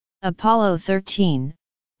Apollo 13,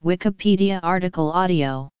 Wikipedia article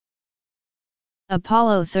audio.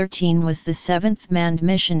 Apollo 13 was the seventh manned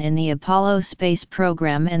mission in the Apollo space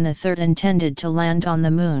program and the third intended to land on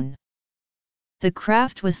the Moon. The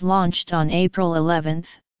craft was launched on April 11,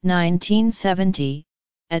 1970,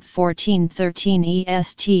 at 14:13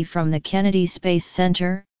 EST from the Kennedy Space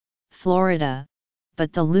Center, Florida,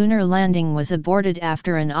 but the lunar landing was aborted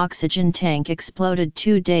after an oxygen tank exploded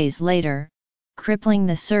 2 days later, crippling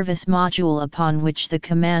the service module upon which the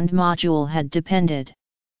command module had depended.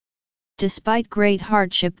 Despite great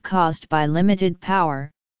hardship caused by limited power,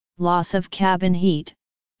 loss of cabin heat,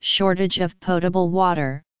 shortage of potable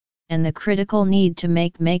water, and the critical need to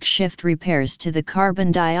make makeshift repairs to the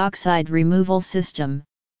carbon dioxide removal system,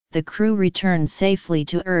 the crew returned safely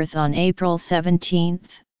to Earth on April 17,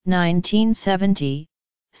 1970,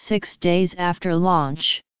 6 days after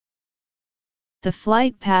launch. The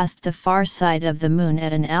flight passed the far side of the Moon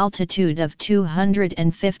at an altitude of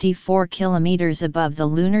 254 kilometers above the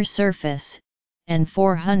lunar surface, and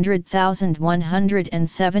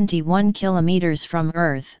 400,171 kilometers from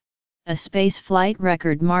Earth, a spaceflight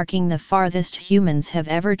record marking the farthest humans have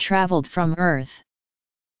ever traveled from Earth.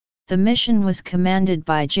 The mission was commanded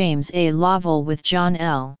by James A. Lovell with John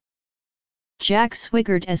L. Jack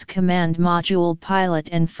Swigert as command module pilot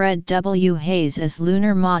and Fred W. Hayes as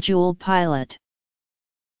lunar module pilot.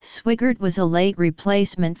 Swigert was a late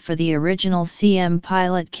replacement for the original CM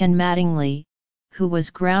pilot Ken Mattingly, who was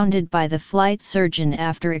grounded by the flight surgeon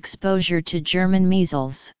after exposure to German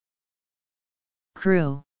measles.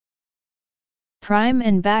 Crew. Prime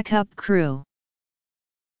and backup crew.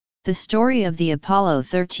 The story of the Apollo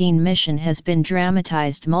 13 mission has been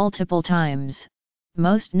dramatized multiple times,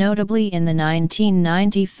 most notably in the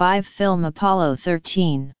 1995 film Apollo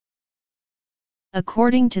 13.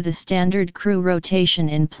 According to the standard crew rotation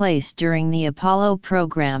in place during the Apollo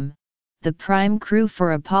program, the prime crew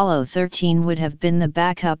for Apollo 13 would have been the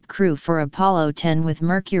backup crew for Apollo 10 with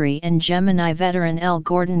Mercury and Gemini veteran L.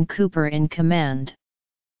 Gordon Cooper in command.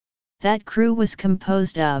 That crew was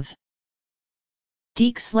composed of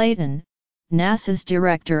Deke Slayton, NASA's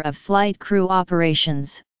Director of Flight Crew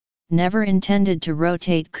Operations, never intended to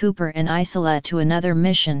rotate Cooper and Isola to another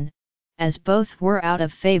mission, as both were out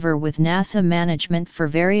of favor with NASA management for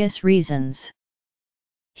various reasons.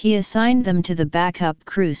 He assigned them to the backup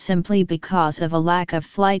crew simply because of a lack of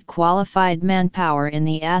flight-qualified manpower in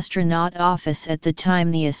the astronaut office at the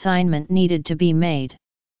time the assignment needed to be made.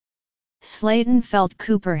 Slayton felt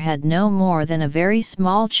Cooper had no more than a very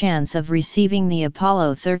small chance of receiving the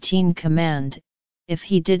Apollo 13 command, if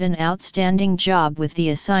he did an outstanding job with the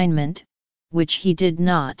assignment, which he did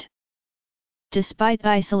not. Despite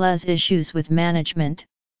Isola's issues with management,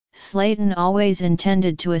 Slayton always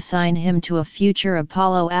intended to assign him to a future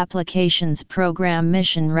Apollo Applications Program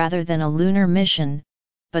mission rather than a lunar mission,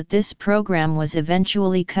 but this program was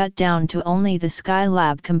eventually cut down to only the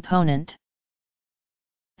Skylab component.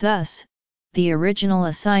 Thus, the original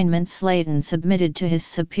assignment Slayton submitted to his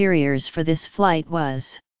superiors for this flight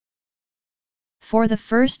was. For the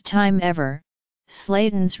first time ever,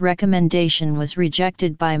 Slayton's recommendation was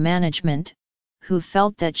rejected by management, who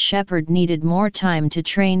felt that Shepard needed more time to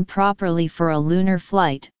train properly for a lunar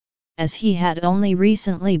flight, as he had only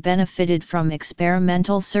recently benefited from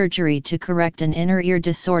experimental surgery to correct an inner ear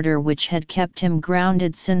disorder which had kept him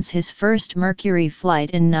grounded since his first Mercury flight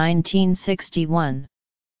in 1961.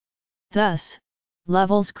 Thus,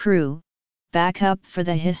 Lovell's crew, backup for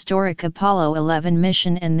the historic Apollo 11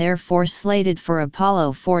 mission and therefore slated for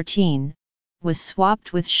Apollo 14, was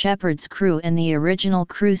swapped with Shepard's crew and the original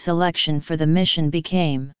crew selection for the mission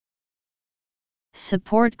became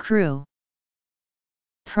Support Crew,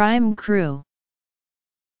 Prime Crew,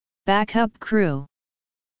 Backup Crew,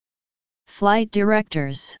 Flight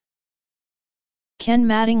Directors. Ken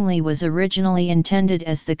Mattingly was originally intended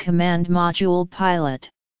as the command module pilot.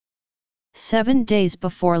 7 days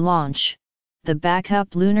before launch, the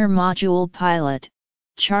backup lunar module pilot,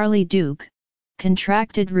 Charlie Duke,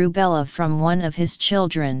 contracted rubella from one of his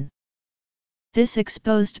children. This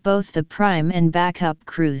exposed both the prime and backup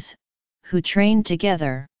crews, who trained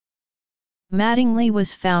together. Mattingly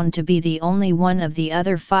was found to be the only one of the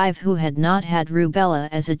other 5 who had not had rubella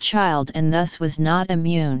as a child and thus was not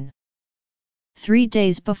immune. 3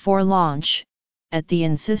 days before launch, at the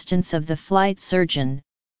insistence of the flight surgeon,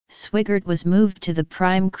 Swigert was moved to the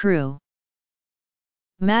prime crew.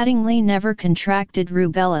 Mattingly never contracted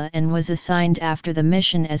rubella and was assigned after the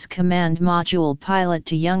mission as command module pilot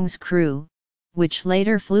to Young's crew, which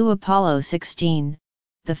later flew Apollo 16,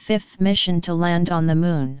 the 5th mission to land on the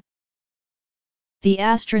Moon. The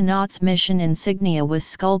astronauts' mission insignia was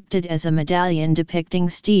sculpted as a medallion depicting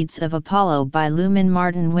steeds of Apollo by Luman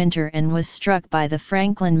Martin Winter and was struck by the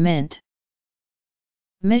Franklin Mint.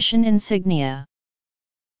 Mission insignia.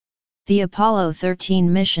 The Apollo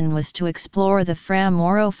 13 mission was to explore the Fra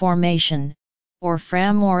Mauro Formation, or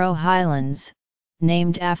Fra Mauro Highlands,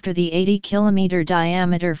 named after the 80-kilometer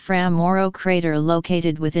diameter Fra Mauro crater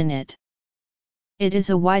located within it. It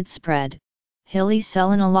is a widespread, hilly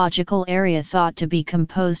selenological area thought to be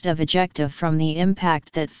composed of ejecta from the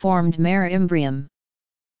impact that formed Mare Imbrium.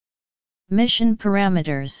 Mission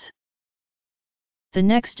parameters. The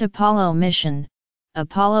next Apollo mission,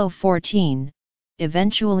 Apollo 14,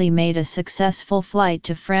 eventually made a successful flight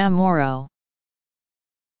to Fra Mauro.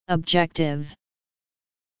 Objective: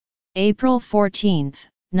 April 14,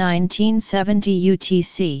 1970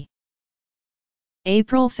 UTC.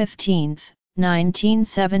 April 15,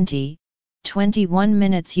 1970, 21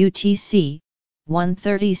 minutes UTC,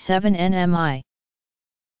 1:37 nmi.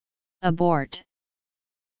 Abort.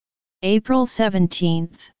 April 17,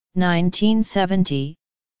 1970,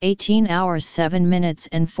 18 hours 7 minutes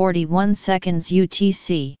and 41 seconds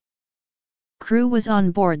UTC. Crew was on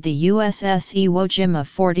board the USS Iwo Jima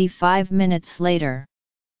 45 minutes later.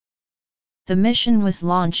 The mission was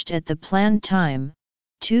launched at the planned time,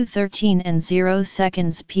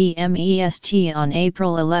 2:13:0 p.m. EST on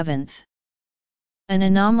April 11. An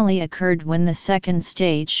anomaly occurred when the second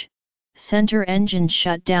stage, center engine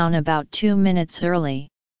shut down about 2 minutes early.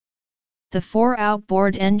 The 4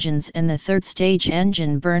 outboard engines and the third stage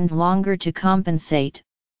engine burned longer to compensate,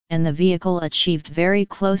 and the vehicle achieved very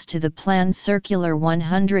close to the planned circular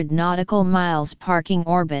 100 nautical miles parking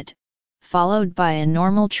orbit, followed by a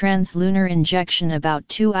normal translunar injection about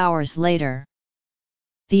 2 hours later.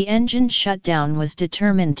 The engine shutdown was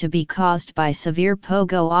determined to be caused by severe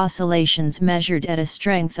pogo oscillations measured at a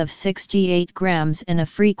strength of 68 grams and a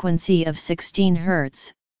frequency of 16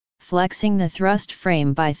 Hz, flexing the thrust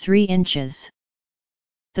frame by 3 inches.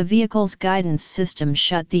 The vehicle's guidance system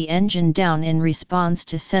shut the engine down in response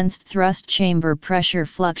to sensed thrust chamber pressure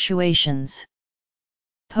fluctuations.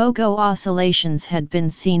 Pogo oscillations had been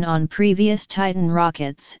seen on previous Titan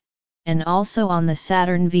rockets, and also on the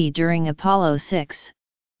Saturn V during Apollo 6,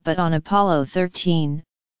 but on Apollo 13,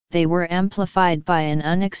 they were amplified by an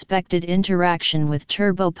unexpected interaction with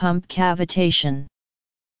turbopump cavitation.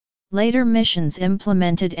 Later missions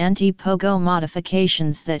implemented anti-pogo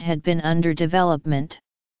modifications that had been under development.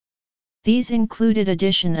 These included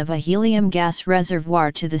addition of a helium gas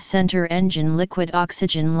reservoir to the center engine liquid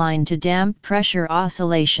oxygen line to damp pressure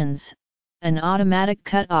oscillations, an automatic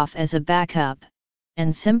cutoff as a backup,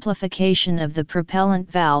 and simplification of the propellant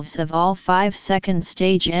valves of all 5 second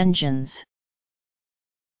stage engines.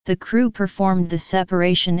 The crew performed the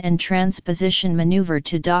separation and transposition maneuver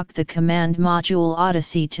to dock the command module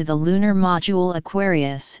Odyssey to the lunar module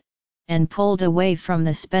Aquarius, and pulled away from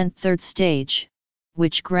the spent third stage,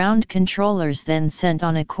 which ground controllers then sent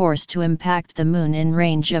on a course to impact the Moon in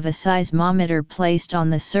range of a seismometer placed on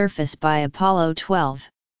the surface by Apollo 12.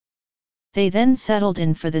 They then settled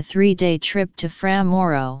in for the 3-day trip to Fra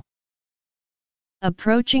Mauro.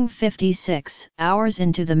 Approaching 56 hours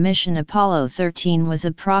into the mission, Apollo 13 was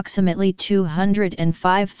approximately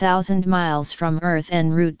 205,000 miles from Earth en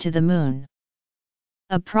route to the Moon.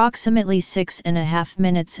 Approximately 6.5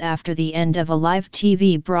 minutes after the end of a live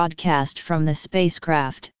TV broadcast from the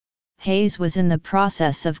spacecraft, Hayes was in the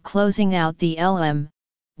process of closing out the LM,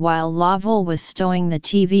 while Lovell was stowing the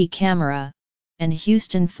TV camera, and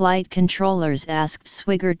Houston flight controllers asked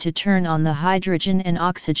Swigert to turn on the hydrogen and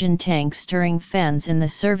oxygen tank stirring fans in the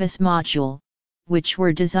service module, which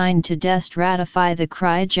were designed to destratify the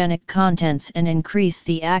cryogenic contents and increase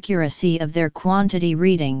the accuracy of their quantity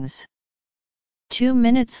readings. 2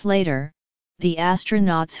 minutes later, the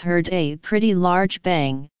astronauts heard a pretty large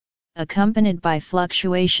bang, accompanied by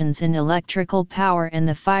fluctuations in electrical power and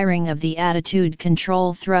the firing of the attitude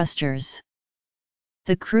control thrusters.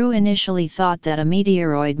 The crew initially thought that a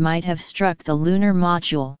meteoroid might have struck the lunar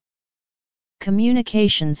module.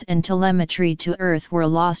 Communications and telemetry to Earth were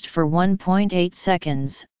lost for 1.8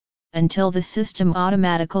 seconds, until the system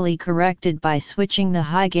automatically corrected by switching the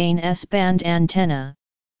high-gain S-band antenna,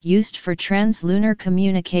 used for translunar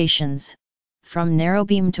communications, from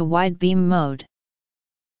narrowbeam to widebeam mode.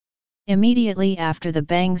 Immediately after the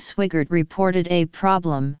bang, Swigert reported a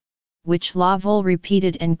problem, which Lovell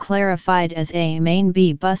repeated and clarified as a main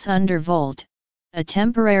B bus undervolt, a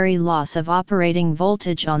temporary loss of operating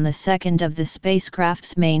voltage on the second of the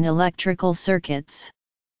spacecraft's main electrical circuits.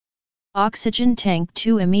 Oxygen tank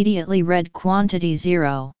 2 immediately read quantity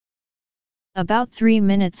 0. About 3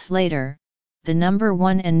 minutes later, the number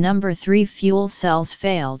 1 and number 3 fuel cells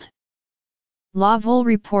failed. Lovell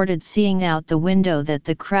reported seeing out the window that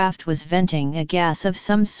the craft was venting a gas of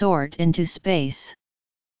some sort into space.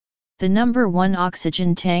 The number 1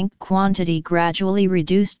 oxygen tank quantity gradually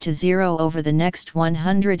reduced to zero over the next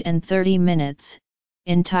 130 minutes,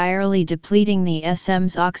 entirely depleting the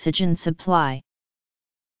SM's oxygen supply.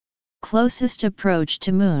 Closest approach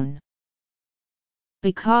to Moon.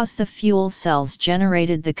 Because the fuel cells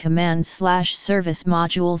generated the command/service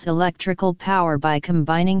module's electrical power by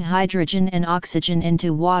combining hydrogen and oxygen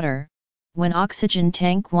into water, when oxygen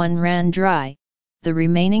tank 1 ran dry, the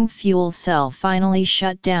remaining fuel cell finally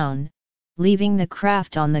shut down, leaving the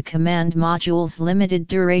craft on the command module's limited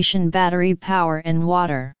duration battery power and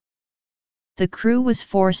water. The crew was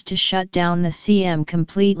forced to shut down the CM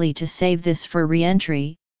completely to save this for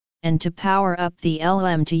re-entry, and to power up the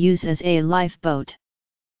LM to use as a lifeboat.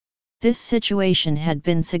 This situation had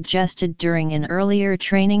been suggested during an earlier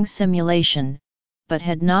training simulation, but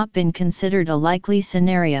had not been considered a likely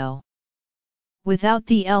scenario. Without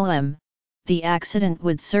the LM, the accident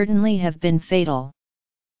would certainly have been fatal.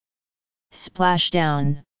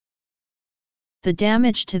 Splashdown. The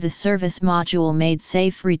damage to the service module made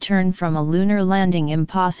safe return from a lunar landing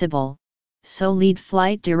impossible, so lead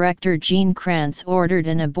flight director Gene Kranz ordered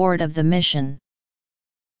an abort of the mission.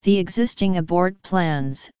 The existing abort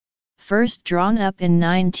plans, first drawn up in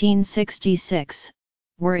 1966,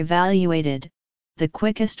 were evaluated. The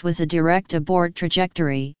quickest was a direct abort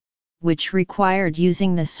trajectory, which required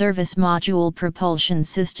using the service module propulsion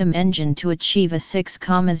system engine to achieve a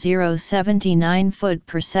 6,079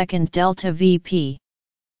 foot/second delta VP.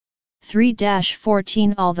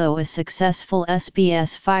 3-14. Although a successful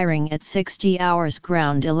SBS firing at 60 hours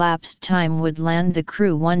ground elapsed time would land the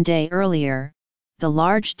crew 1 day earlier, the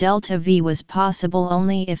large delta V was possible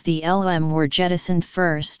only if the LM were jettisoned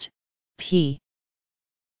first. P.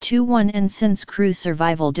 21. And since crew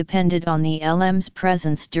survival depended on the LM's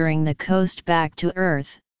presence during the coast back to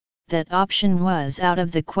Earth, that option was out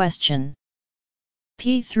of the question.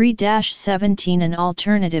 P3-17. An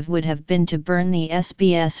alternative would have been to burn the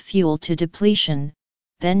SBS fuel to depletion,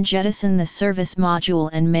 then jettison the service module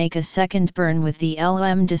and make a second burn with the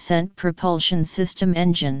LM descent propulsion system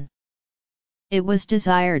engine. It was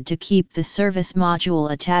desired to keep the service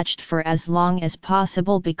module attached for as long as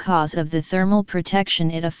possible because of the thermal protection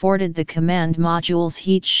it afforded the command module's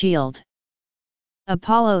heat shield.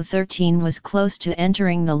 Apollo 13 was close to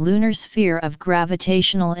entering the lunar sphere of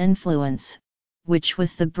gravitational influence, which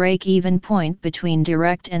was the break-even point between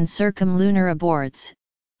direct and circumlunar aborts,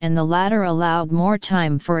 and the latter allowed more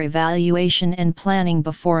time for evaluation and planning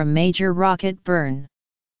before a major rocket burn.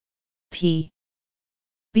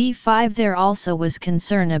 B5. There also was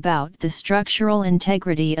concern about the structural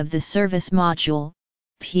integrity of the service module.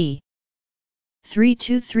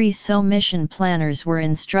 P323. So mission planners were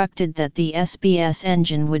instructed that the SBS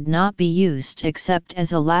engine would not be used except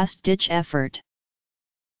as a last-ditch effort.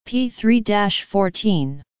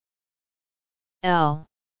 P3-14. L.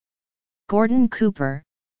 Gordon Cooper,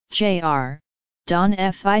 Jr., Don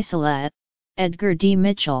F. Isolet, Edgar D.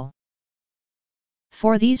 Mitchell.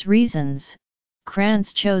 For these reasons,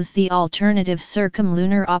 Kranz chose the alternative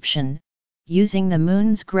circumlunar option, using the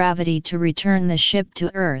Moon's gravity to return the ship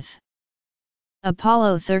to Earth.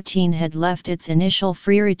 Apollo 13 had left its initial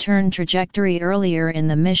free return trajectory earlier in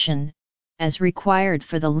the mission, as required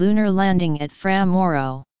for the lunar landing at Fra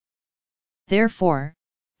Mauro. Therefore,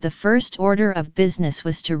 the first order of business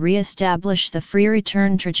was to re-establish the free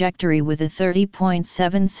return trajectory with a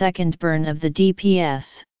 30.7-second burn of the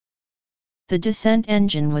DPS. The descent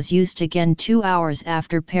engine was used again 2 hours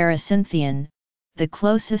after Parasynthian, the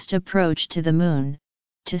closest approach to the Moon,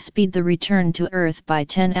 to speed the return to Earth by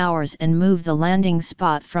 10 hours and move the landing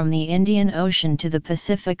spot from the Indian Ocean to the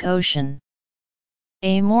Pacific Ocean.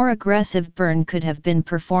 A more aggressive burn could have been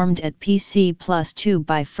performed at PC+2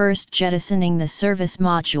 by first jettisoning the service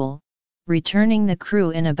module, returning the crew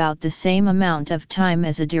in about the same amount of time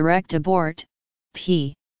as a direct abort,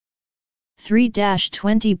 P.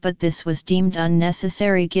 3-20, but this was deemed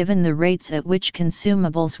unnecessary given the rates at which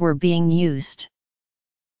consumables were being used.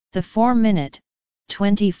 The 4-minute,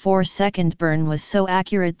 24-second burn was so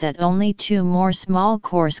accurate that only 2 more small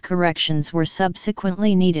course corrections were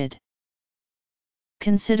subsequently needed.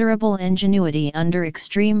 Considerable ingenuity under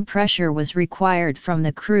extreme pressure was required from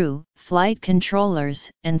the crew, flight controllers,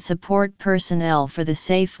 and support personnel for the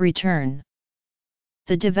safe return.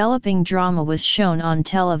 The developing drama was shown on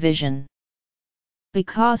television.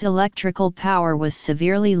 Because electrical power was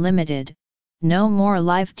severely limited, no more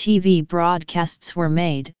live TV broadcasts were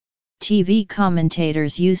made, TV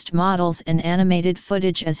commentators used models and animated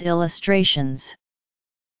footage as illustrations.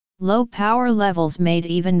 Low power levels made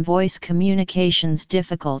even voice communications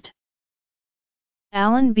difficult.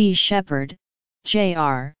 Alan B. Shepard,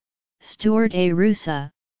 Jr., Stuart A. Rusa,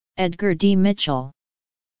 Edgar D. Mitchell.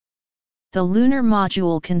 The lunar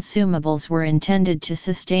module consumables were intended to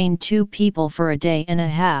sustain 2 people for a day and a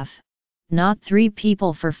half, not 3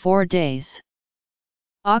 people for 4 days.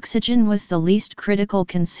 Oxygen was the least critical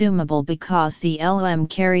consumable because the LM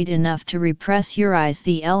carried enough to repressurize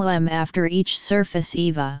the LM after each surface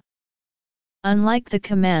EVA. Unlike the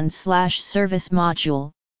command/service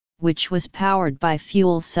module, which was powered by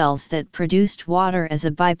fuel cells that produced water as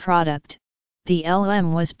a byproduct, the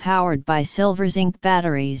LM was powered by silver-zinc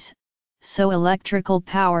batteries, so electrical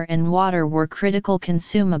power and water were critical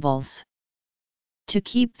consumables. To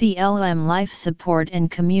keep the LM life support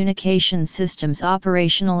and communication systems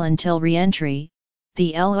operational until re-entry,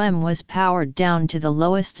 the LM was powered down to the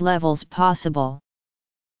lowest levels possible.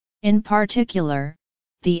 In particular,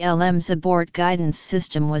 the LM's abort guidance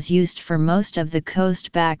system was used for most of the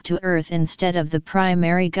coast back to Earth instead of the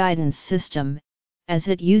primary guidance system, as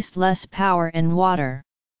it used less power and water.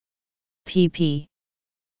 pp.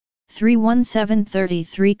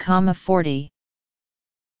 31733-40.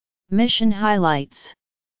 Mission highlights.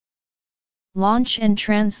 Launch and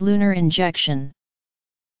translunar injection.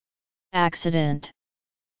 Accident.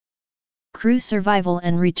 Crew survival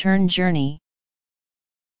and return journey.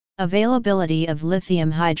 Availability of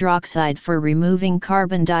lithium hydroxide for removing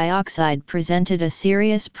carbon dioxide presented a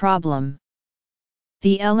serious problem.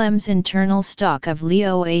 The LM's internal stock of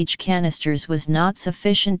LiOH canisters was not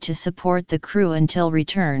sufficient to support the crew until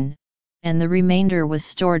return, and the remainder was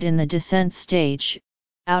stored in the descent stage,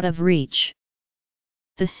 out of reach.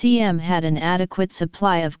 The CM had an adequate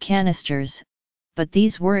supply of canisters, but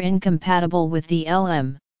these were incompatible with the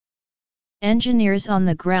LM. Engineers on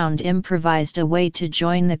the ground improvised a way to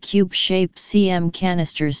join the cube-shaped CM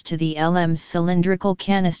canisters to the LM's cylindrical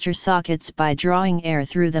canister sockets by drawing air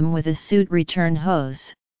through them with a soot return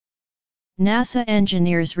hose. NASA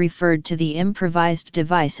engineers referred to the improvised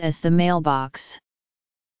device as the mailbox.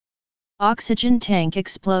 Oxygen tank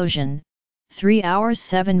explosion, 3 hours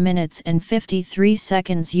 7 minutes and 53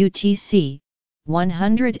 seconds UTC,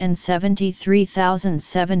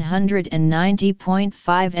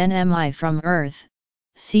 173,790.5 nmi from Earth,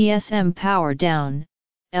 CSM power down,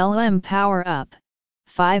 LM power up,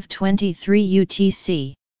 523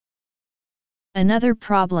 UTC. Another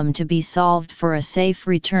problem to be solved for a safe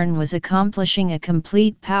return was accomplishing a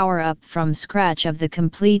complete power-up from scratch of the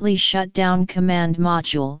completely shut-down command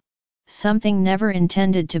module, something never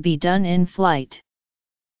intended to be done in flight.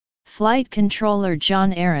 Flight controller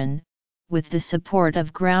John Aaron, with the support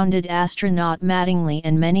of grounded astronaut Mattingly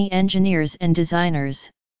and many engineers and designers,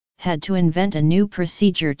 had to invent a new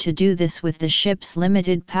procedure to do this with the ship's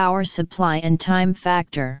limited power supply and time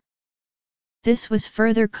factor. This was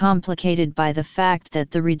further complicated by the fact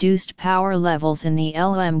that the reduced power levels in the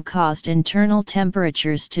LM caused internal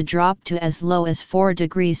temperatures to drop to as low as 4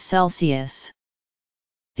 degrees Celsius.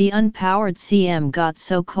 The unpowered CM got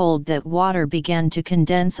so cold that water began to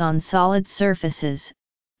condense on solid surfaces,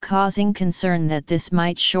 causing concern that this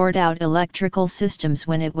might short out electrical systems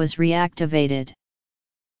when it was reactivated.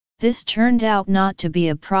 This turned out not to be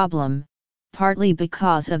a problem, partly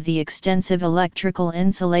because of the extensive electrical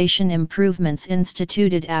insulation improvements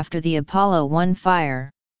instituted after the Apollo 1 fire.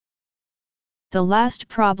 The last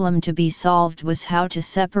problem to be solved was how to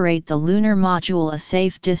separate the lunar module a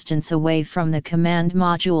safe distance away from the command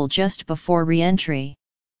module just before re-entry.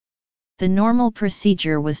 The normal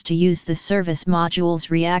procedure was to use the service module's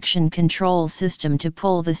reaction control system to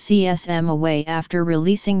pull the CSM away after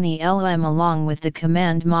releasing the LM along with the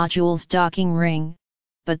command module's docking ring,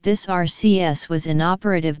 but this RCS was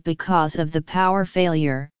inoperative because of the power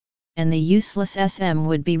failure, and the useless SM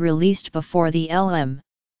would be released before the LM.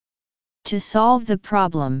 To solve the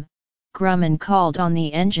problem, Grumman called on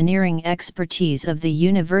the engineering expertise of the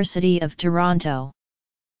University of Toronto.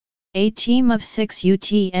 A team of 6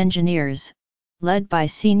 UT engineers, led by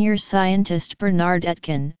senior scientist Bernard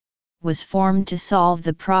Etkin, was formed to solve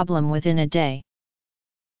the problem within a day.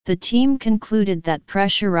 The team concluded that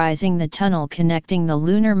pressurizing the tunnel connecting the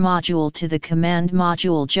lunar module to the command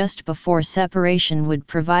module just before separation would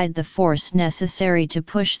provide the force necessary to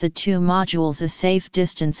push the two modules a safe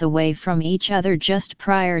distance away from each other just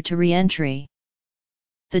prior to re-entry.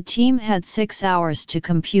 The team had 6 hours to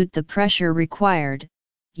compute the pressure required,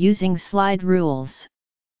 using slide rules.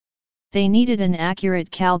 They needed an accurate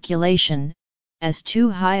calculation, as too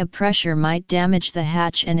high a pressure might damage the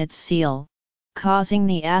hatch and its seal, causing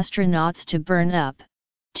the astronauts to burn up,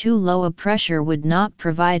 too low a pressure would not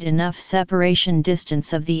provide enough separation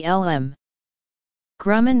distance of the LM.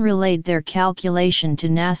 Grumman relayed their calculation to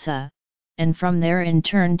NASA, and from there in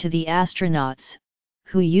turn to the astronauts,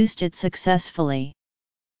 who used it successfully.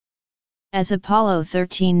 As Apollo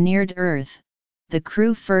 13 neared Earth, the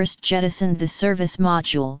crew first jettisoned the service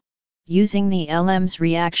module, using the LM's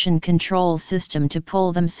reaction control system to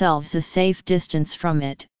pull themselves a safe distance from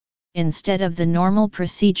it, instead of the normal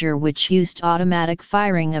procedure which used automatic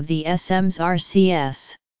firing of the SM's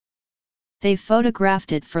RCS. They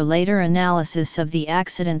photographed it for later analysis of the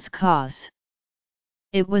accident's cause.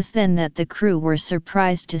 It was then that the crew were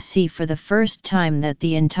surprised to see for the first time that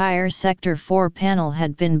the entire Sector 4 panel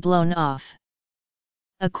had been blown off.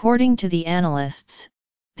 According to the analysts,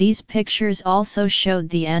 these pictures also showed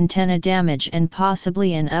the antenna damage and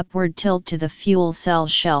possibly an upward tilt to the fuel cell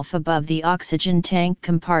shelf above the oxygen tank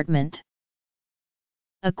compartment.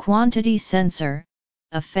 A quantity sensor,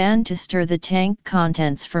 a fan to stir the tank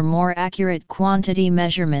contents for more accurate quantity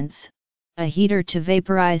measurements, a heater to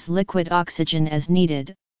vaporize liquid oxygen as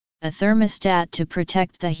needed, a thermostat to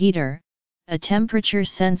protect the heater, a temperature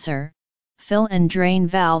sensor, fill and drain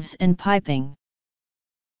valves and piping.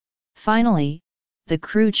 Finally, the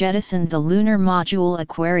crew jettisoned the lunar module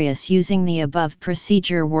Aquarius using the above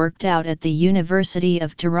procedure worked out at the University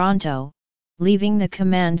of Toronto, leaving the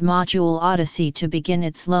command module Odyssey to begin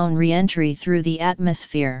its lone re-entry through the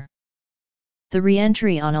atmosphere. The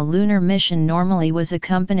re-entry on a lunar mission normally was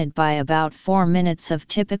accompanied by about 4 minutes of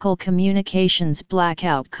typical communications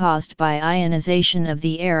blackout caused by ionization of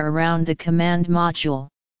the air around the command module.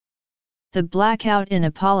 The blackout in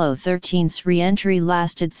Apollo 13's re-entry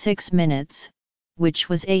lasted 6 minutes, which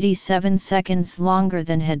was 87 seconds longer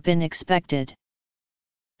than had been expected.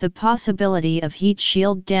 The possibility of heat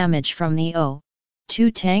shield damage from the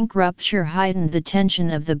O2 tank rupture heightened the tension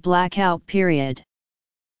of the blackout period.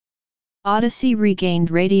 Odyssey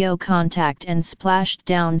regained radio contact and splashed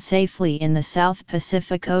down safely in the South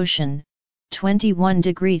Pacific Ocean,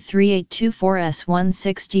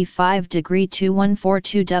 21°3824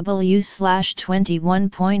 S165°2142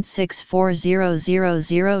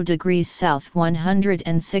 W/21.64000 degrees south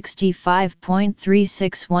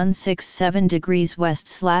 165.36167 degrees west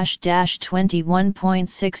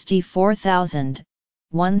 /21.64000,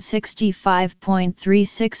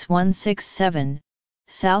 165.36167,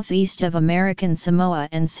 southeast of American Samoa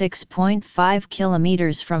and 6.5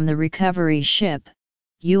 kilometers from the recovery ship,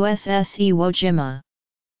 USS Iwo Jima.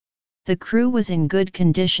 The crew was in good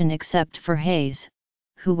condition except for Hayes,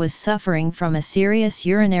 who was suffering from a serious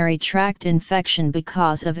urinary tract infection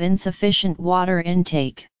because of insufficient water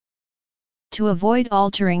intake. To avoid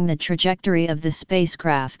altering the trajectory of the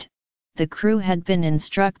spacecraft, the crew had been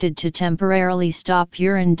instructed to temporarily stop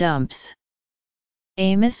urine dumps.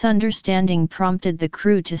 A misunderstanding prompted the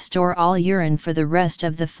crew to store all urine for the rest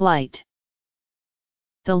of the flight.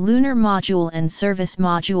 The lunar module and service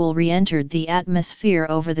module re-entered the atmosphere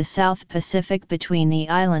over the South Pacific between the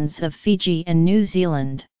islands of Fiji and New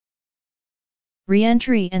Zealand.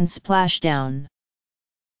 Re-entry and splashdown.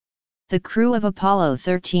 The crew of Apollo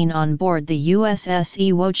 13 on board the USS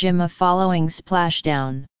Iwo Jima following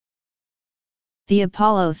splashdown. The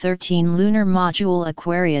Apollo 13 lunar module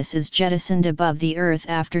Aquarius is jettisoned above the Earth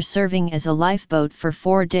after serving as a lifeboat for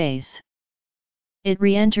 4 days. It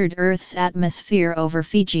re-entered Earth's atmosphere over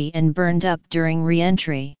Fiji and burned up during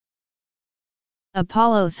re-entry.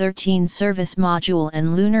 Apollo 13 service module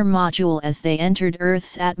and lunar module as they entered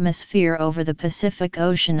Earth's atmosphere over the Pacific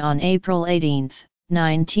Ocean on April 18,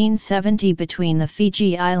 1970 between the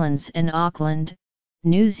Fiji Islands and Auckland,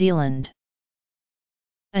 New Zealand.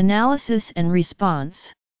 Analysis and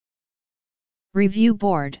response. Review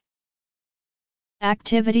board.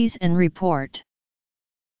 Activities and report.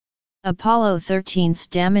 Apollo 13's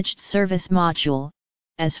damaged service module,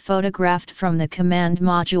 as photographed from the command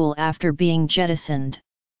module after being jettisoned.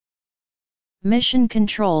 Mission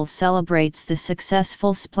Control celebrates the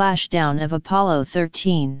successful splashdown of Apollo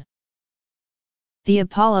 13. The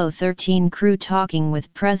Apollo 13 crew talking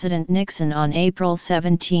with President Nixon on April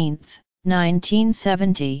 17,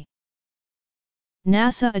 1970.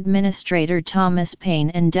 NASA Administrator Thomas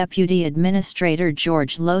Paine and Deputy Administrator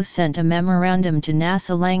George Low sent a memorandum to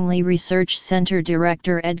NASA Langley Research Center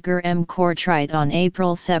Director Edgar M. Courtwright on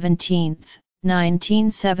April 17,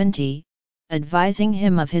 1970, advising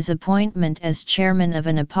him of his appointment as chairman of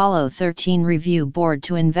an Apollo 13 review board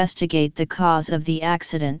to investigate the cause of the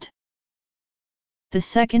accident. The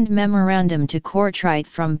second memorandum to Courtwright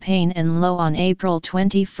from Paine and Low on April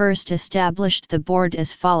 21 established the board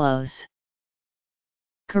as follows.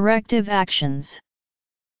 Corrective actions.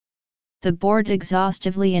 The board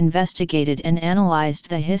exhaustively investigated and analyzed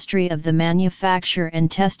the history of the manufacture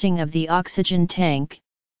and testing of the oxygen tank,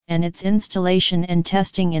 and its installation and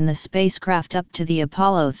testing in the spacecraft up to the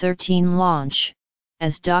Apollo 13 launch,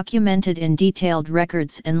 as documented in detailed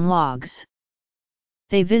records and logs.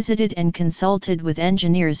 They visited and consulted with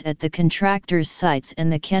engineers at the contractors' sites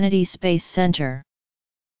and the Kennedy Space Center.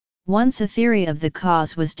 Once a theory of the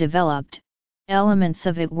cause was developed, elements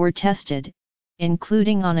of it were tested,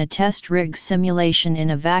 including on a test rig simulation in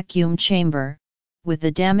a vacuum chamber, with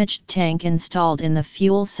the damaged tank installed in the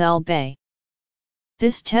fuel cell bay.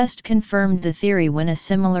 This test confirmed the theory when a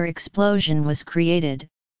similar explosion was created,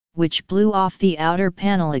 which blew off the outer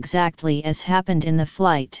panel exactly as happened in the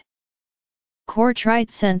flight. Courtwright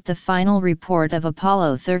sent the final report of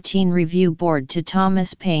Apollo 13 Review Board to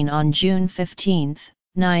Thomas Paine on June 15,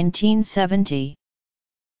 1970.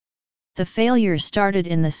 The failure started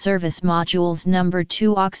in the service module's number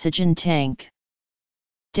 2 oxygen tank.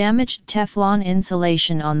 Damaged Teflon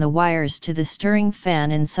insulation on the wires to the stirring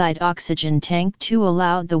fan inside oxygen tank 2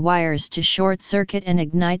 allowed the wires to short-circuit and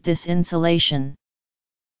ignite this insulation.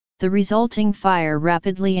 The resulting fire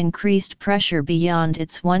rapidly increased pressure beyond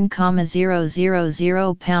its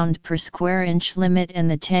 1,000 pound per square inch limit and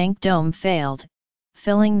the tank dome failed,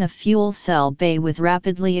 filling the fuel cell bay with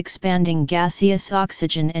rapidly expanding gaseous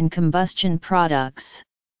oxygen and combustion products.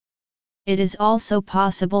 It is also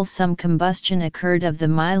possible some combustion occurred of the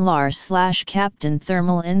mylar/Kapton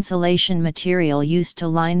thermal insulation material used to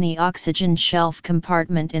line the oxygen shelf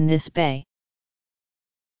compartment in this bay.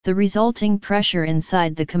 The resulting pressure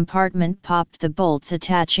inside the compartment popped the bolts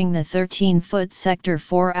attaching the 13-foot Sector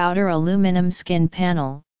 4 outer aluminum skin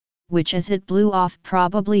panel, which as it blew off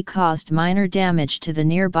probably caused minor damage to the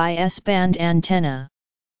nearby S-band antenna.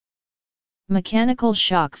 Mechanical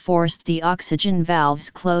shock forced the oxygen valves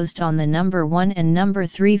closed on the number 1 and number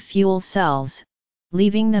 3 fuel cells,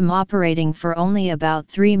 leaving them operating for only about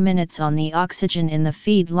 3 minutes on the oxygen in the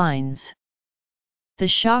feed lines. The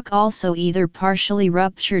shock also either partially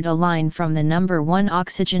ruptured a line from the number 1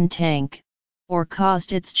 oxygen tank, or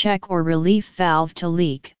caused its check or relief valve to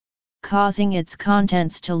leak, causing its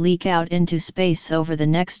contents to leak out into space over the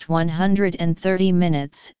next 130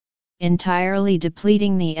 minutes, entirely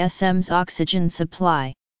depleting the SM's oxygen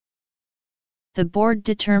supply. The board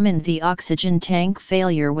determined the oxygen tank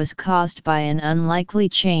failure was caused by an unlikely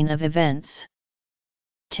chain of events.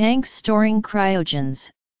 Tanks storing cryogens,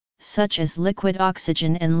 such as liquid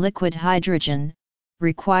oxygen and liquid hydrogen,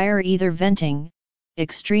 require either venting,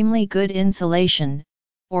 extremely good insulation,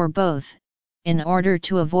 or both, in order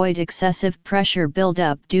to avoid excessive pressure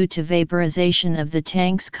buildup due to vaporization of the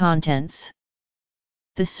tank's contents.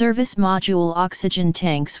 The service module oxygen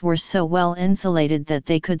tanks were so well insulated that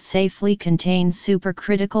they could safely contain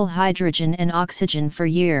supercritical hydrogen and oxygen for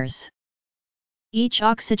years. Each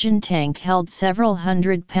oxygen tank held several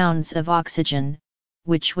hundred pounds of oxygen,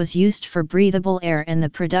 which was used for breathable air and the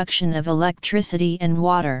production of electricity and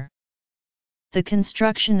water. The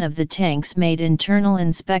construction of the tanks made internal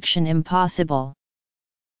inspection impossible.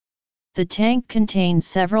 The tank contained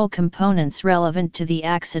several components relevant to the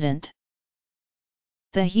accident.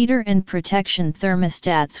 The heater and protection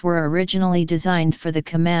thermostats were originally designed for the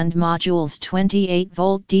command module's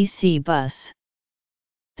 28-volt DC bus.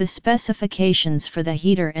 The specifications for the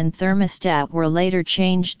heater and thermostat were later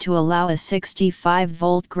changed to allow a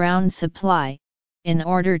 65-volt ground supply, in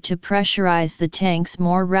order to pressurize the tanks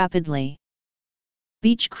more rapidly.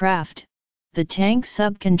 Beechcraft, the tank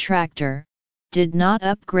subcontractor, did not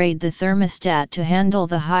upgrade the thermostat to handle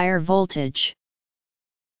the higher voltage.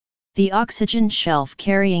 The oxygen shelf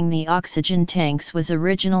carrying the oxygen tanks was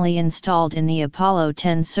originally installed in the Apollo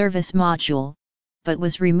 10 service module, but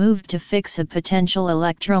was removed to fix a potential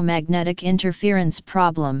electromagnetic interference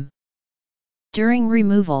problem. During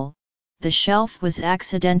removal, the shelf was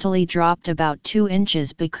accidentally dropped about 2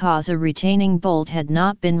 inches because a retaining bolt had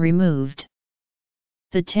not been removed.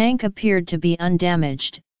 The tank appeared to be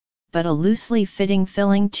undamaged, but a loosely fitting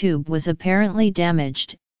filling tube was apparently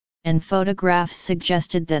damaged, and photographs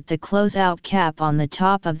suggested that the closeout cap on the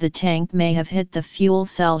top of the tank may have hit the fuel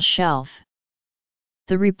cell shelf.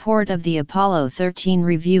 The report of the Apollo 13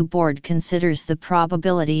 Review Board considers the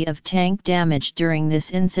probability of tank damage during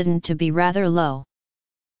this incident to be rather low.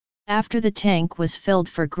 After the tank was filled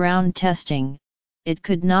for ground testing, it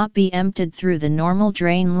could not be emptied through the normal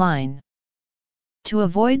drain line. To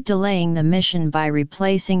avoid delaying the mission by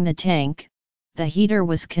replacing the tank, the heater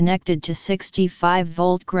was connected to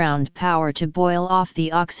 65-volt ground power to boil off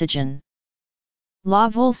the oxygen.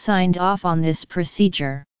 Lovell signed off on this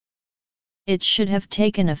procedure. It should have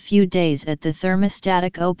taken a few days at the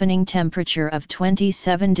thermostatic opening temperature of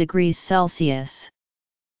 27 degrees Celsius.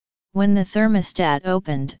 When the thermostat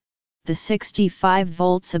opened, the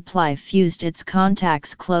 65-volt supply fused, its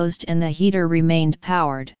contacts closed, and the heater remained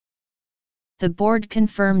powered. The board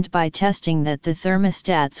confirmed by testing that the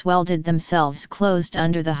thermostats welded themselves closed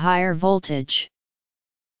under the higher voltage.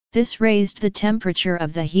 This raised the temperature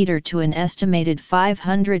of the heater to an estimated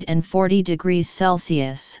 540 degrees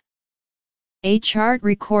Celsius. A chart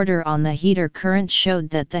recorder on the heater current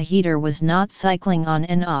showed that the heater was not cycling on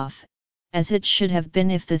and off, as it should have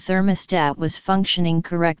been if the thermostat was functioning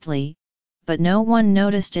correctly, but no one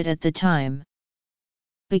noticed it at the time.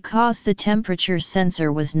 Because the temperature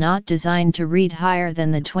sensor was not designed to read higher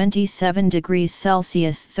than the 27 degrees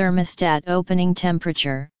Celsius thermostat opening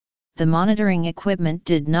temperature, the monitoring equipment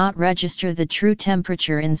did not register the true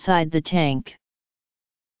temperature inside the tank.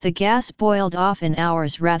 The gas boiled off in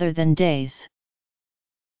hours rather than days.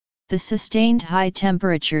 The sustained high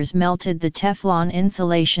temperatures melted the Teflon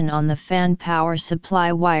insulation on the fan power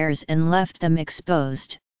supply wires and left them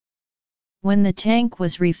exposed. When the tank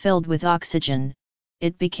was refilled with oxygen,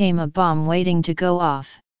 it became a bomb waiting to go off.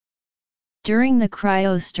 During the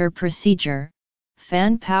cryostor procedure,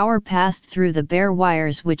 fan power passed through the bare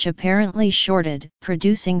wires, which apparently shorted,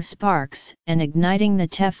 producing sparks and igniting the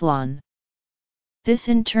Teflon. This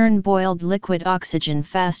in turn boiled liquid oxygen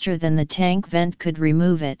faster than the tank vent could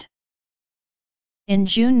remove it. In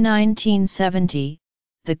June 1970,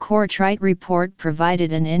 the Courtwright report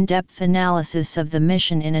provided an in-depth analysis of the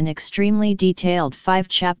mission in an extremely detailed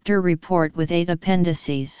 5-chapter report with 8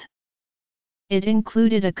 appendices. It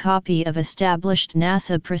included a copy of established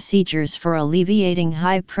NASA procedures for alleviating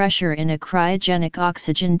high pressure in a cryogenic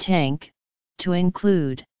oxygen tank, to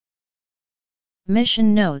include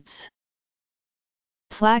mission notes,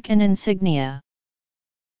 plaque and insignia.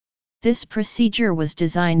 This procedure was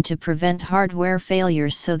designed to prevent hardware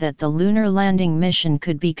failures so that the lunar landing mission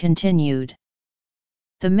could be continued.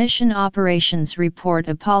 The Mission Operations Report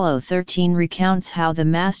Apollo 13 recounts how the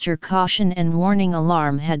master caution and warning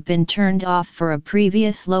alarm had been turned off for a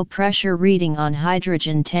previous low-pressure reading on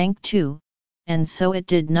hydrogen tank 2, and so it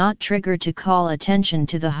did not trigger to call attention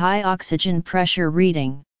to the high oxygen pressure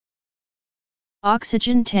reading.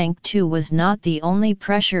 Oxygen tank 2 was not the only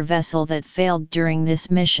pressure vessel that failed during this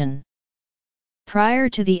mission. Prior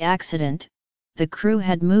to the accident, the crew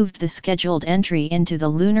had moved the scheduled entry into the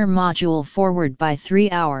lunar module forward by 3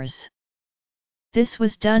 hours. This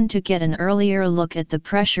was done to get an earlier look at the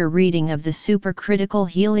pressure reading of the supercritical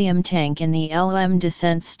helium tank in the LM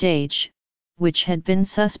descent stage, which had been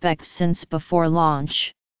suspect since before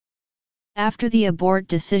launch. After the abort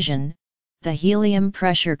decision, the helium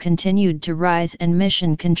pressure continued to rise and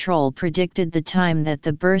Mission Control predicted the time that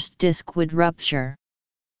the burst disk would rupture.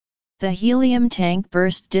 The helium tank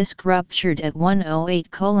burst disk ruptured at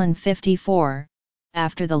 1:08:54,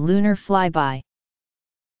 after the lunar flyby.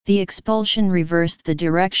 The expulsion reversed the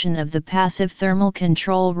direction of the passive thermal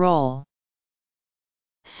control roll.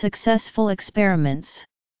 Successful experiments.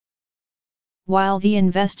 While the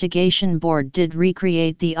investigation board did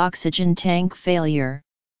recreate the oxygen tank failure,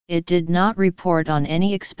 it did not report on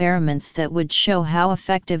any experiments that would show how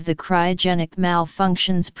effective the cryogenic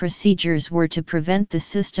malfunctions procedures were to prevent the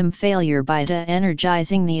system failure by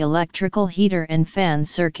de-energizing the electrical heater and fan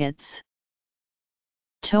circuits.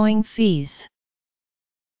 Towing fees.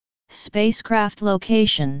 Spacecraft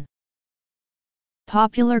location.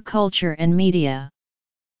 Popular culture and media.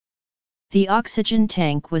 The oxygen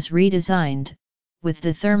tank was redesigned, with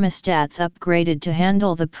the thermostats upgraded to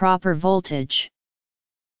handle the proper voltage.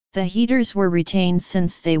 The heaters were retained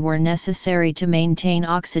since they were necessary to maintain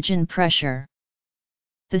oxygen pressure.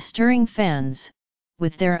 The stirring fans,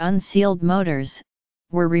 with their unsealed motors,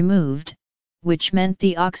 were removed, which meant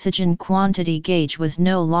the oxygen quantity gauge was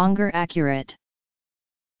no longer accurate.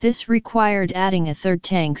 This required adding a third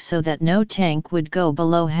tank so that no tank would go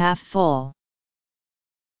below half full.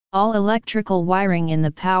 All electrical wiring in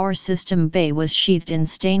the power system bay was sheathed in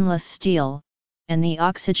stainless steel, and the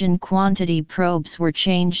oxygen quantity probes were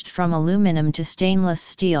changed from aluminum to stainless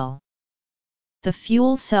steel. The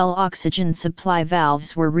fuel cell oxygen supply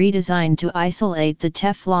valves were redesigned to isolate the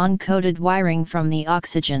Teflon-coated wiring from the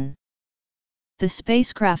oxygen. The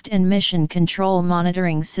spacecraft and mission control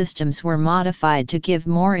monitoring systems were modified to give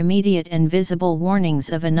more immediate and visible warnings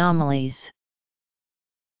of anomalies.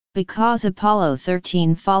 Because Apollo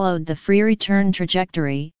 13 followed the free return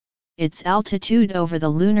trajectory, its altitude over the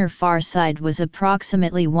lunar far side was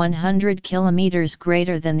approximately 100 kilometers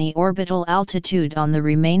greater than the orbital altitude on the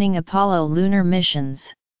remaining Apollo lunar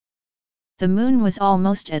missions. The Moon was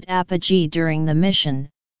almost at apogee during the mission,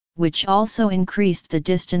 which also increased the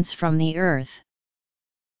distance from the Earth.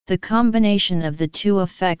 The combination of the two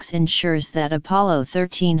effects ensures that Apollo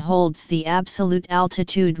 13 holds the absolute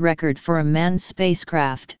altitude record for a manned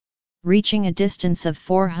spacecraft, reaching a distance of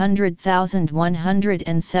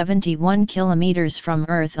 400,171 kilometers from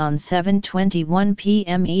Earth on 7:21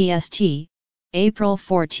 p.m. EST, April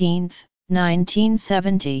 14,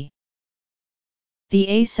 1970. The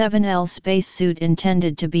A-7L spacesuit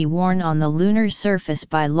intended to be worn on the lunar surface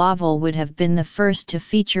by Lovell would have been the first to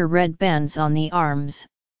feature red bands on the arms,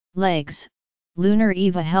 legs, lunar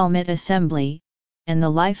EVA helmet assembly, and the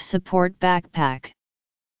life support backpack.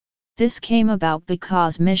 This came about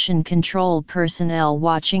because mission control personnel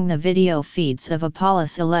watching the video feeds of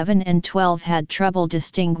Apollos 11 and 12 had trouble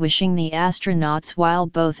distinguishing the astronauts while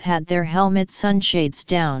both had their helmet sunshades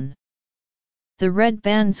down. The red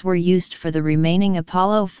bands were used for the remaining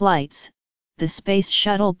Apollo flights, the Space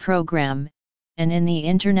Shuttle program, and in the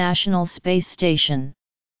International Space Station.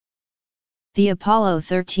 The Apollo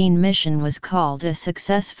 13 mission was called a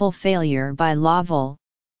successful failure by Lovell,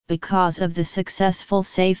 because of the successful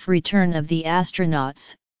safe return of the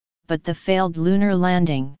astronauts, but the failed lunar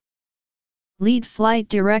landing. Lead Flight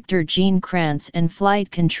Director Gene Kranz and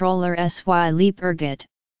Flight Controller S.Y. Leip Erget,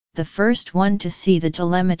 the first one to see the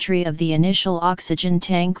telemetry of the initial oxygen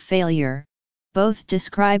tank failure, both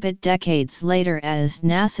describe it decades later as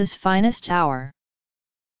NASA's finest hour.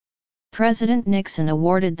 President Nixon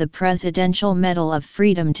awarded the Presidential Medal of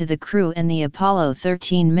Freedom to the crew and the Apollo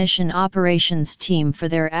 13 mission operations team for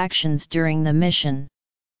their actions during the mission.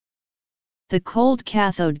 The cold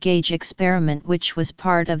cathode gauge experiment, which was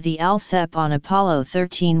part of the ALSEP on Apollo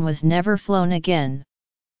 13, was never flown again.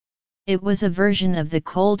 It was a version of the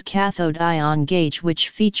cold cathode ion gauge which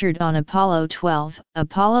featured on Apollo 12,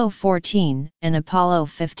 Apollo 14, and Apollo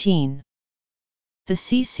 15. The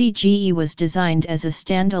CCGE was designed as a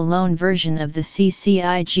standalone version of the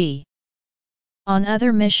CCIG. On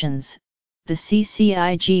other missions, the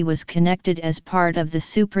CCIG was connected as part of the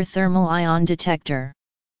superthermal ion detector.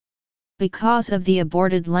 Because of the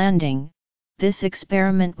aborted landing, this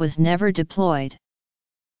experiment was never deployed.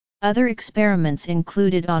 Other experiments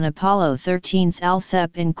included on Apollo 13's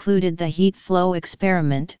ALSEP included the heat flow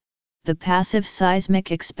experiment, the passive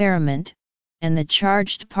seismic experiment, and the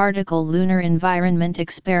charged particle lunar environment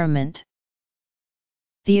experiment.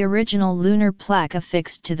 The original lunar plaque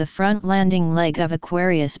affixed to the front landing leg of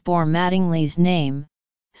Aquarius bore Mattingly's name,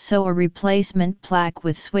 so a replacement plaque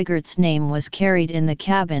with Swiggert's name was carried in the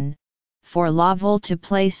cabin, for Lovell to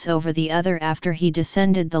place over the other after he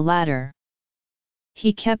descended the ladder.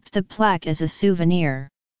 He kept the plaque as a souvenir.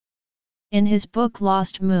 In his book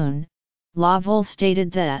Lost Moon, Lovell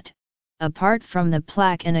stated that, apart from the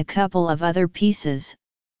plaque and a couple of other pieces,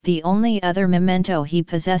 the only other memento he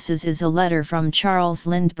possesses is a letter from Charles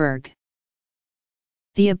Lindbergh.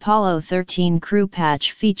 The Apollo 13 crew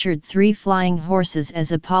patch featured 3 flying horses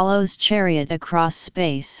as Apollo's chariot across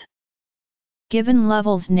space. Given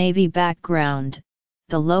Lovell's Navy background,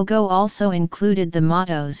 the logo also included the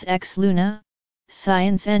mottos Ex Luna,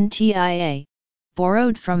 Science NTIA,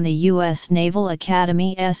 borrowed from the U.S. Naval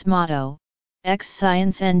Academy's motto, Ex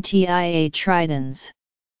Science NTIA Tridens.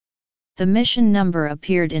 The mission number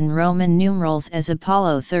appeared in Roman numerals as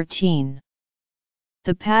Apollo 13.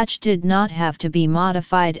 The patch did not have to be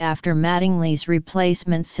modified after Mattingly's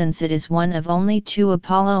replacement since it is one of only 2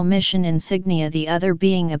 Apollo mission insignia, the other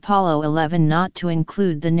being Apollo 11, not to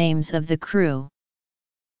include the names of the crew.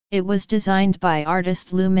 It was designed by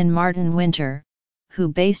artist Luman Martin Winter, who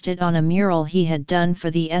based it on a mural he had done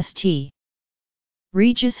for the St.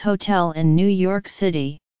 Regis Hotel in New York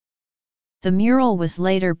City. The mural was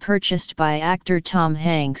later purchased by actor Tom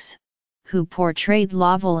Hanks, who portrayed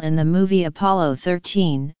Lovell in the movie Apollo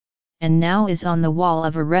 13, and now is on the wall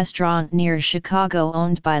of a restaurant near Chicago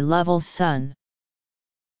owned by Lovell's son.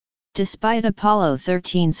 Despite Apollo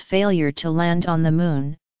 13's failure to land on the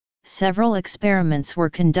Moon, several experiments were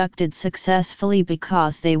conducted successfully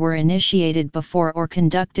because they were initiated before or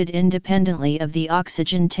conducted independently of the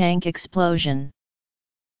oxygen tank explosion.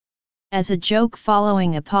 As a joke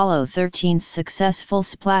following Apollo 13's successful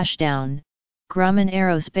splashdown, Grumman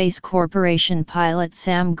Aerospace Corporation pilot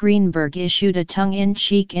Sam Greenberg issued a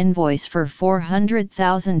tongue-in-cheek invoice for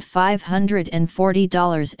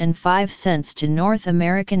 $400,540.05 to North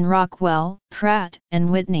American Rockwell, Pratt &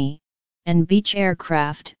 Whitney, and Beech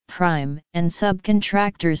Aircraft, Prime, and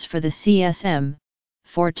subcontractors for the CSM,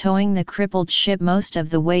 for towing the crippled ship most of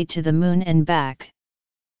the way to the Moon and back.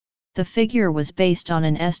 The figure was based on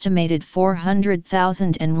an estimated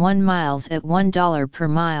 400,001 miles at $1 per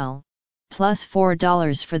mile, plus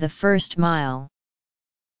 $4 for the first mile.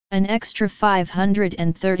 An extra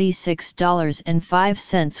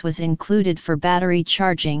 $536.05 was included for battery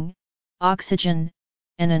charging, oxygen,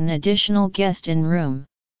 and an additional guest in room.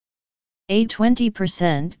 A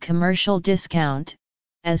 20% commercial discount,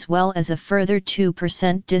 as well as a further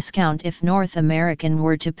 2% discount if North American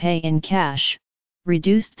were to pay in cash,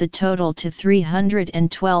 reduced the total to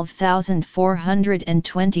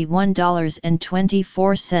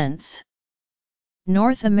 $312,421.24.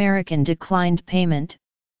 North American declined payment,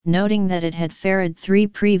 noting that it had ferried 3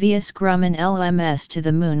 previous Grumman LMS to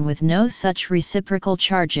the Moon with no such reciprocal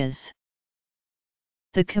charges.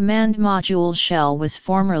 The command module shell was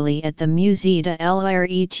formerly at the Musée de l'Art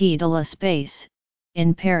de l'Espace,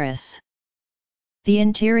 in Paris. The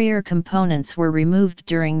interior components were removed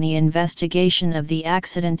during the investigation of the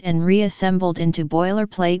accident and reassembled into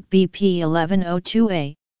boilerplate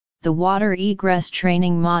BP1102A, the water egress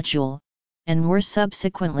training module, and were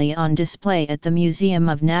subsequently on display at the Museum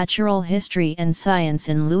of Natural History and Science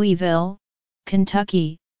in Louisville,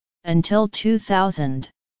 Kentucky, until 2000.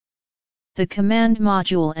 The command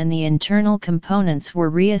module and the internal components were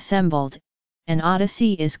reassembled, and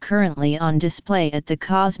Odyssey is currently on display at the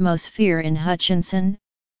Cosmosphere in Hutchinson,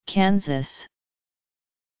 Kansas.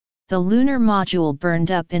 The lunar module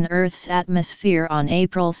burned up in Earth's atmosphere on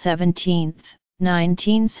April 17,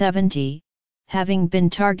 1970, having been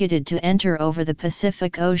targeted to enter over the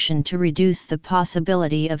Pacific Ocean to reduce the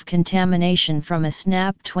possibility of contamination from a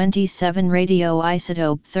SNAP-27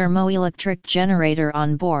 radioisotope thermoelectric generator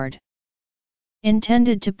on board.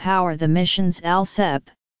 Intended to power the mission's ALSEP,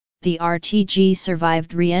 the RTG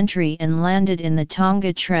survived re-entry and landed in the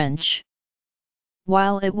Tonga Trench.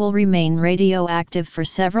 While it will remain radioactive for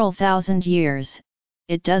several thousand years,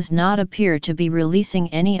 it does not appear to be releasing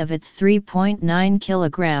any of its 3.9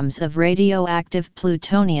 kilograms of radioactive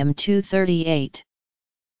plutonium-238.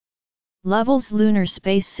 Lovell's lunar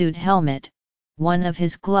spacesuit helmet, one of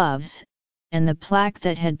his gloves, and the plaque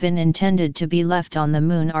that had been intended to be left on the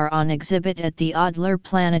Moon are on exhibit at the Adler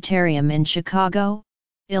Planetarium in Chicago,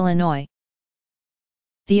 Illinois.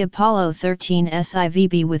 The Apollo 13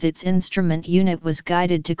 SIVB with its instrument unit was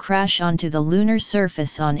guided to crash onto the lunar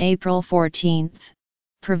surface on April 14,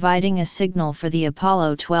 providing a signal for the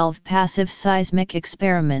Apollo 12 passive seismic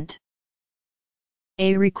experiment.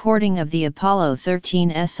 A recording of the Apollo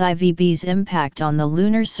 13 SIVB's impact on the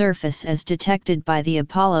lunar surface as detected by the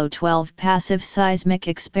Apollo 12 passive seismic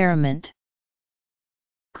experiment.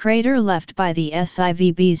 Crater left by the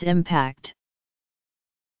SIVB's impact.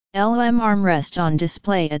 LM armrest on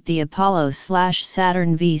display at the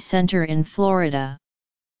Apollo/Saturn V Center in Florida.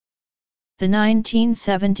 The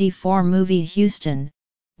 1974 movie Houston,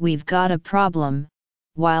 We've Got a Problem,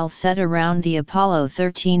 while set around the Apollo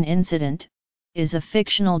 13 incident, is a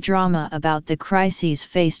fictional drama about the crises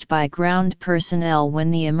faced by ground personnel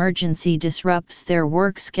when the emergency disrupts their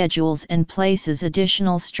work schedules and places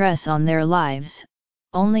additional stress on their lives.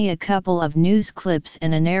 Only a couple of news clips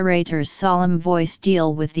and a narrator's solemn voice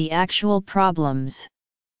deal with the actual problems.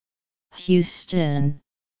 Houston.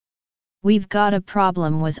 We've Got a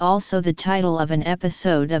Problem was also the title of an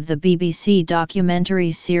episode of the BBC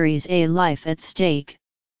documentary series A Life at Stake,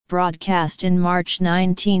 broadcast in March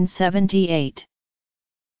 1978.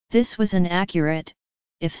 This was an accurate,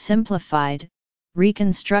 if simplified,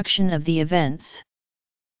 reconstruction of the events.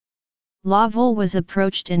 Lovell was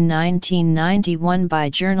approached in 1991 by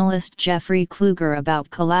journalist Jeffrey Kluger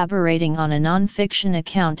about collaborating on a non-fiction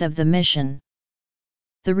account of the mission.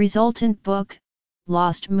 The resultant book,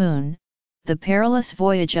 Lost Moon: The Perilous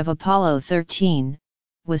Voyage of Apollo 13,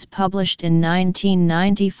 was published in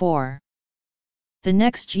 1994. The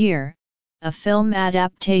next year, a film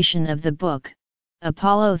adaptation of the book,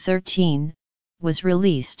 Apollo 13, was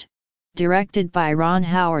released, directed by Ron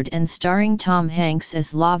Howard and starring Tom Hanks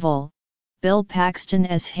as Lovell, Bill Paxton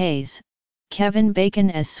as Hayes, Kevin Bacon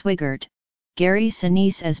as Swigert, Gary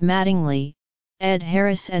Sinise as Mattingly, Ed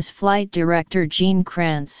Harris as Flight Director Gene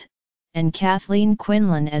Kranz, and Kathleen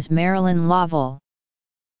Quinlan as Marilyn Lovell.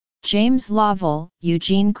 James Lovell,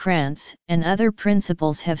 Eugene Kranz, and other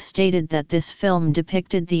principals have stated that this film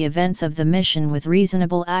depicted the events of the mission with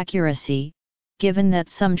reasonable accuracy, given that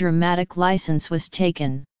some dramatic license was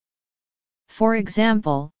taken. For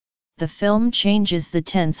example, the film changes the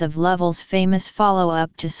tense of Lovell's famous follow-up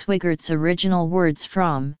to Swigert's original words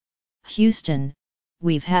from "Houston,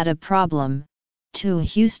 we've had a problem," to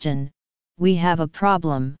 "Houston, we have a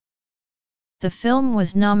problem." The film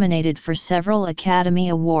was nominated for several Academy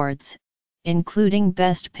Awards, including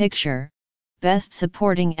Best Picture, Best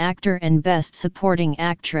Supporting Actor and Best Supporting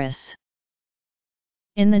Actress.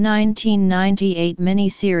 In the 1998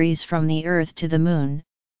 miniseries From the Earth to the Moon,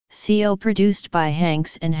 CO produced by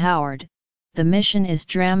Hanks and Howard. The mission is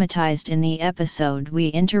dramatized in the episode We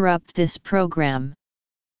Interrupt This Program.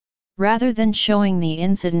 Rather than showing the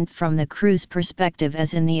incident from the crew's perspective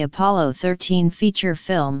as in the Apollo 13 feature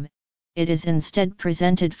film, it is instead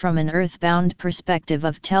presented from an Earthbound perspective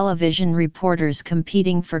of television reporters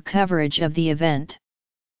competing for coverage of the event.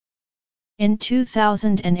 In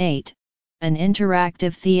 2008, an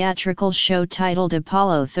interactive theatrical show titled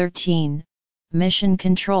Apollo 13, Mission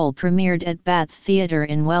Control premiered at Bats Theatre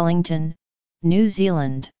in Wellington, New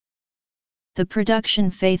Zealand. The production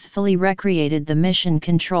faithfully recreated the mission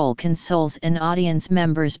control consoles and audience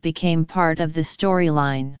members became part of the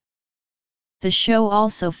storyline. The show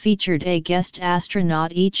also featured a guest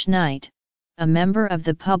astronaut each night, a member of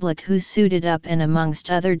the public who suited up and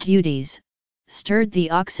amongst other duties, stirred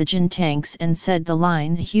the oxygen tanks and said the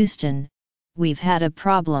line "Houston, we've had a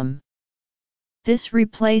problem." This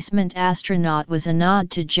replacement astronaut was a nod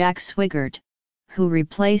to Jack Swigert, who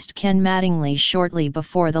replaced Ken Mattingly shortly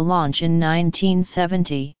before the launch in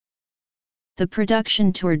 1970. The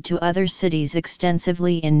production toured to other cities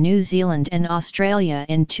extensively in New Zealand and Australia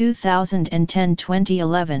in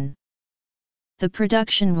 2010-2011. The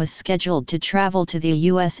production was scheduled to travel to the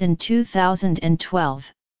US in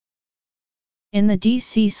 2012. In the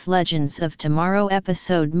DC's Legends of Tomorrow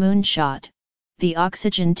episode Moonshot, the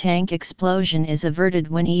oxygen tank explosion is averted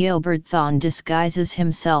when Eobard Thawne disguises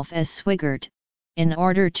himself as Swigert, in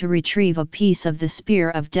order to retrieve a piece of the Spear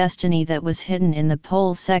of Destiny that was hidden in the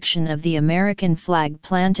pole section of the American flag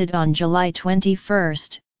planted on July 21,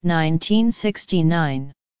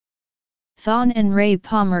 1969. Thawne and Ray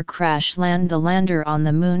Palmer crash-land the lander on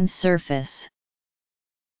the Moon's surface.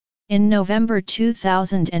 In November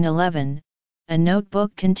 2011, a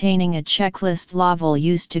notebook containing a checklist Lovell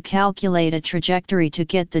used to calculate a trajectory to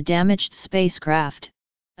get the damaged spacecraft,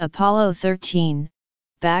 Apollo 13,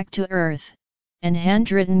 back to Earth, and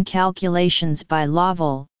handwritten calculations by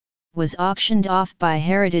Lovell, was auctioned off by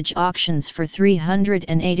Heritage Auctions for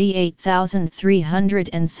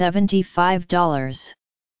 $388,375.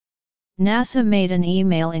 NASA made an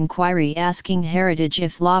email inquiry asking Heritage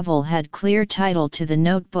if Lovell had clear title to the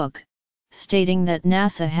notebook, stating that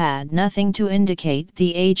NASA had nothing to indicate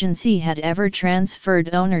the agency had ever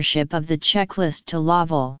transferred ownership of the checklist to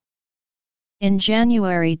Lovell. In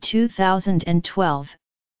January 2012,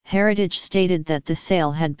 Heritage stated that the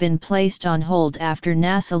sale had been placed on hold after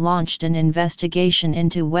NASA launched an investigation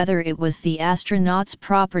into whether it was the astronauts'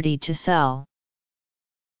 property to sell.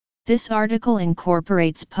 This article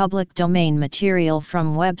incorporates public domain material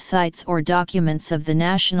from websites or documents of the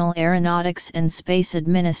National Aeronautics and Space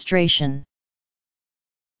Administration.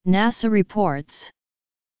 NASA reports.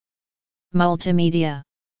 Multimedia.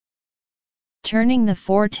 Turning the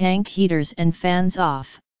 4 tank heaters and fans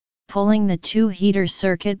off, pulling the 2 heater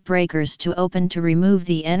circuit breakers to open to remove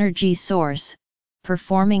the energy source,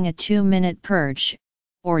 performing a 2-minute purge,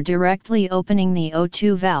 or directly opening the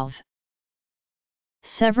O2 valve.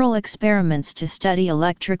 Several experiments to study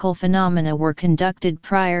electrical phenomena were conducted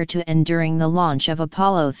prior to and during the launch of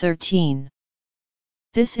Apollo 13.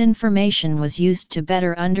 This information was used to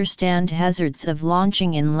better understand hazards of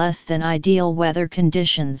launching in less than ideal weather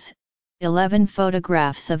conditions. 11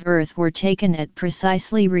 photographs of Earth were taken at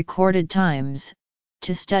precisely recorded times,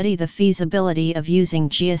 to study the feasibility of using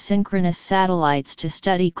geosynchronous satellites to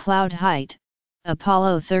study cloud height.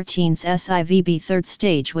 Apollo 13's SIVB third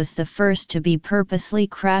stage was the first to be purposely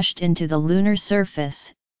crashed into the lunar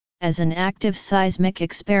surface, as an active seismic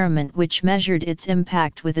experiment which measured its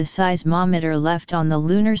impact with a seismometer left on the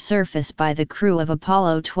lunar surface by the crew of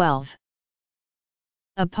Apollo 12.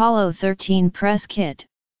 Apollo 13 Press Kit,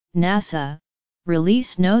 NASA,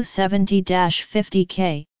 Release No.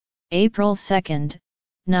 70-50K, April 2,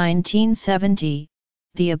 1970,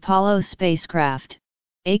 the Apollo spacecraft,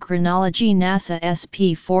 A Chronology NASA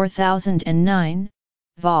SP 4009,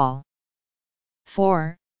 Vol.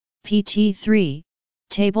 4, PT 3,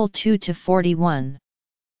 Table 2-41.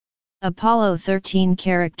 Apollo 13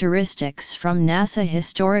 Characteristics from NASA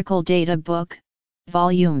Historical Data Book,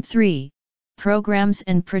 Volume 3, Programs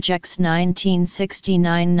and Projects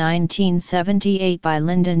 1969-1978 by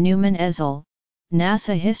Linda Newman Ezel,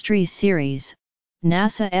 NASA History Series,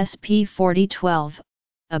 NASA SP 4012,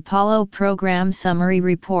 Apollo Program Summary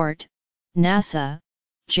Report, NASA,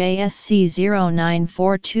 JSC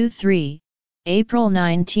 09423, April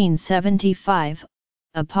 1975,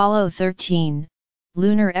 Apollo 13,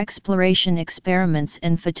 Lunar Exploration Experiments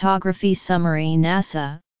and Photography Summary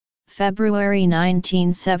NASA, February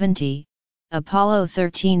 1970, Apollo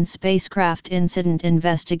 13 Spacecraft Incident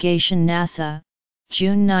Investigation NASA,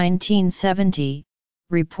 June 1970,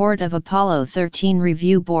 Report of Apollo 13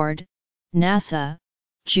 Review Board, NASA,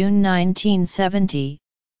 June 1970,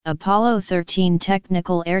 Apollo 13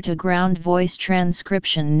 Technical Air-to-Ground Voice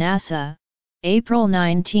Transcription NASA, April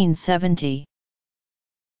 1970.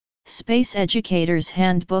 Space Educator's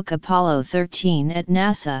Handbook Apollo 13 at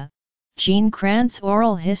NASA, Gene Kranz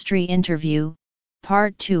Oral History Interview,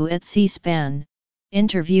 Part 2 at C-SPAN,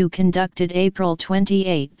 interview conducted April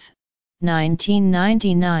 28,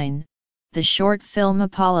 1999, the short film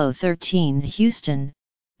Apollo 13 Houston,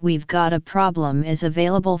 We've Got a Problem is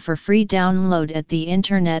available for free download at the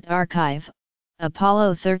Internet Archive.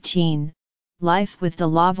 Apollo 13, Life with the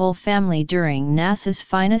Lovell Family during NASA's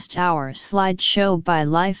Finest Hour slideshow by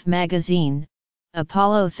Life magazine.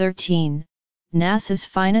 Apollo 13, NASA's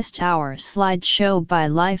Finest Hour slideshow by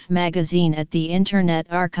Life magazine at the Internet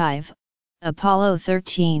Archive. Apollo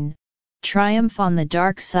 13, Triumph on the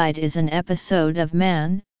Dark Side is an episode of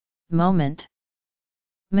Man, Moment,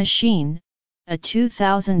 Machine, a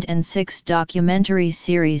 2006 documentary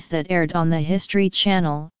series that aired on the History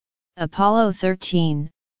Channel. Apollo 13,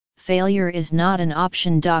 Failure is Not an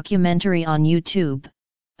Option documentary on YouTube.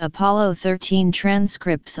 Apollo 13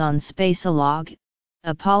 transcripts on Spaceolog.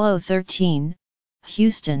 Apollo 13,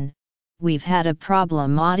 Houston, We've Had a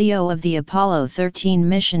Problem audio of the Apollo 13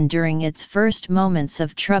 mission during its first moments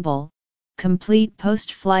of trouble, complete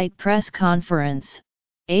post-flight press conference,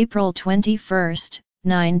 April 21,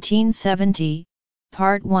 1970,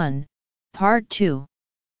 Part 1, Part 2.